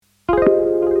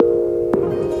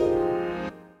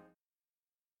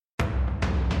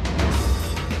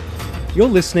You're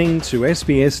listening to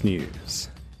SBS News.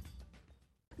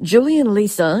 Julian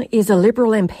Leeser is a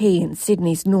Liberal MP in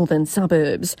Sydney's northern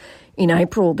suburbs. In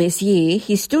April this year,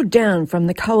 he stood down from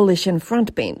the Coalition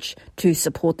frontbench to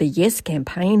support the Yes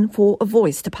campaign for a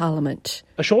voice to Parliament.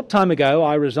 A short time ago,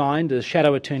 I resigned as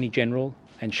Shadow Attorney-General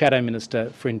and Shadow Minister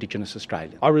for Indigenous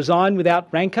Australia. I resign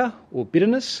without rancour or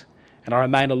bitterness, and I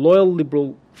remain a loyal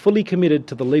Liberal, fully committed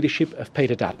to the leadership of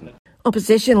Peter Dutton.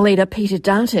 Opposition leader Peter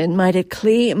Dutton made it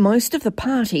clear most of the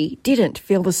party didn't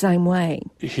feel the same way.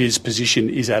 His position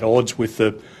is at odds with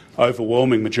the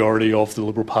overwhelming majority of the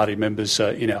Liberal Party members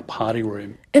in our party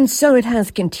room. And so it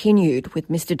has continued, with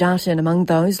Mr Dutton among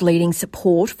those leading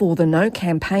support for the No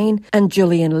campaign and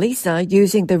Julian Leeser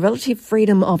using the relative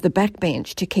freedom of the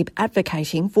backbench to keep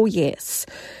advocating for Yes.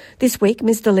 This week,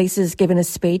 Mr Leeser's given a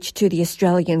speech to the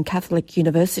Australian Catholic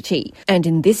University, and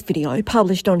in this video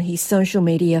published on his social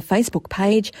media Facebook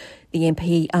page, the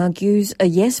MP argues a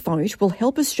Yes vote will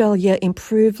help Australia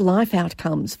improve life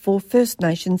outcomes for First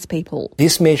Nations people.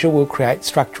 This measure will create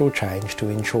structural change to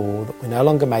ensure that we're no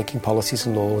longer making policies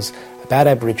and laws about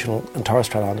Aboriginal and Torres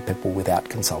Strait Islander people without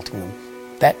consulting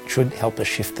them. That should help us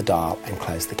shift the dial and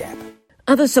close the gap.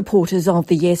 Other supporters of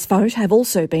the Yes vote have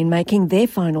also been making their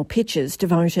final pitches to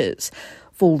voters.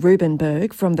 For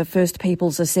Rubenberg from the First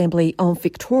Peoples Assembly of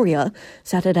Victoria,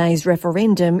 Saturday's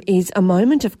referendum is a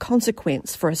moment of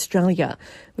consequence for Australia,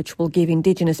 which will give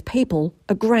Indigenous people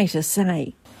a greater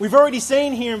say. We've already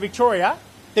seen here in Victoria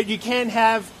that you can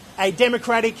have a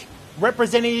democratic,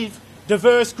 representative,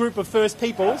 diverse group of First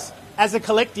Peoples as a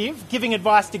collective giving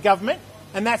advice to government,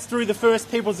 and that's through the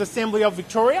First Peoples Assembly of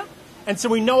Victoria. And so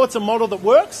we know it's a model that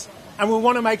works, and we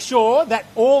want to make sure that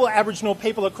all Aboriginal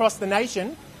people across the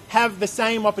nation have the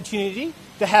same opportunity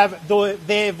to have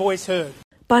their voice heard.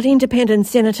 But Independent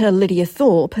Senator Lydia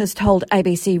Thorpe has told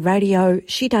ABC Radio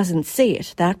she doesn't see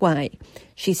it that way.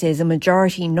 She says a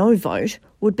majority no vote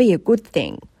would be a good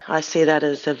thing. I see that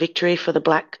as a victory for the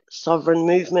black sovereign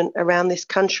movement around this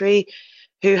country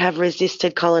who have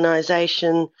resisted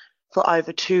colonisation for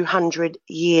over 200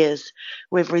 years.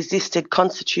 We've resisted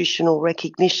constitutional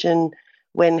recognition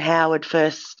when Howard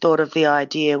first thought of the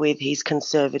idea with his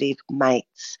conservative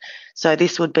mates. So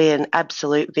this would be an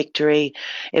absolute victory.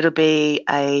 It'll be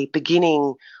a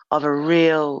beginning of a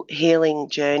real healing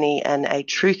journey and a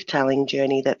truth-telling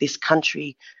journey that this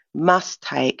country must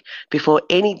take before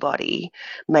anybody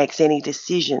makes any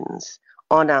decisions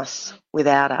on us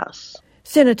without us.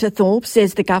 Senator Thorpe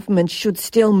says the government should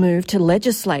still move to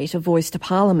legislate a voice to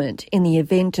Parliament in the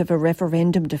event of a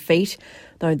referendum defeat,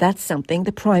 though that's something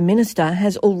the Prime Minister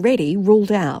has already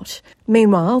ruled out.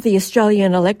 Meanwhile, the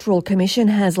Australian Electoral Commission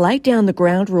has laid down the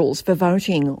ground rules for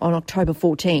voting on October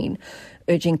 14,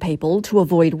 urging people to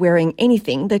avoid wearing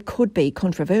anything that could be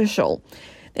controversial.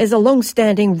 There's a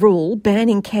long-standing rule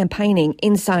banning campaigning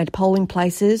inside polling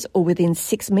places or within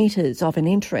 6 metres of an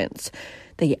entrance.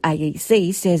 The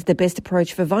AEC says the best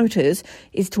approach for voters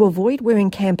is to avoid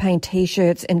wearing campaign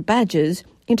T-shirts and badges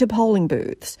into polling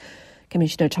booths.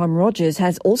 Commissioner Tom Rogers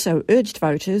has also urged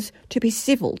voters to be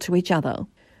civil to each other.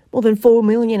 More than 4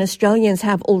 million Australians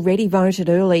have already voted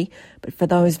early, but for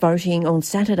those voting on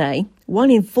Saturday,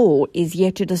 1 in 4 is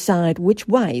yet to decide which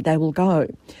way they will go.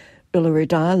 Uluru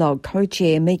Dialogue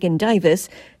co-chair Megan Davis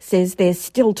says there's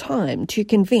still time to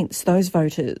convince those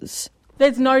voters.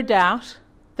 There's no doubt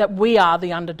that we are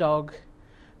the underdog,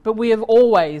 but we have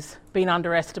always been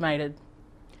underestimated.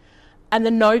 And the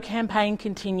No campaign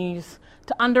continues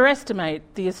to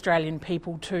underestimate the Australian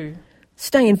people too.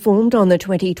 Stay informed on the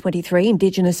 2023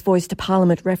 Indigenous Voice to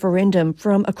Parliament referendum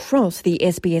from across the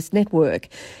SBS network,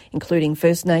 including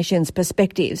First Nations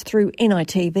perspectives through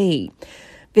NITV.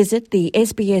 Visit the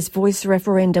SBS Voice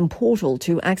referendum portal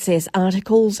to access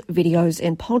articles, videos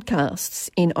and podcasts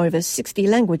in over 60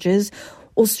 languages,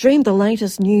 or stream the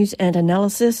latest news and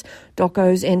analysis,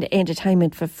 docos and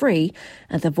entertainment for free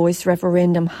at the Voice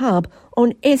Referendum Hub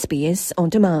on SBS On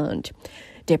Demand.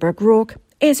 Deborah Grook,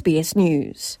 SBS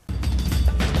News.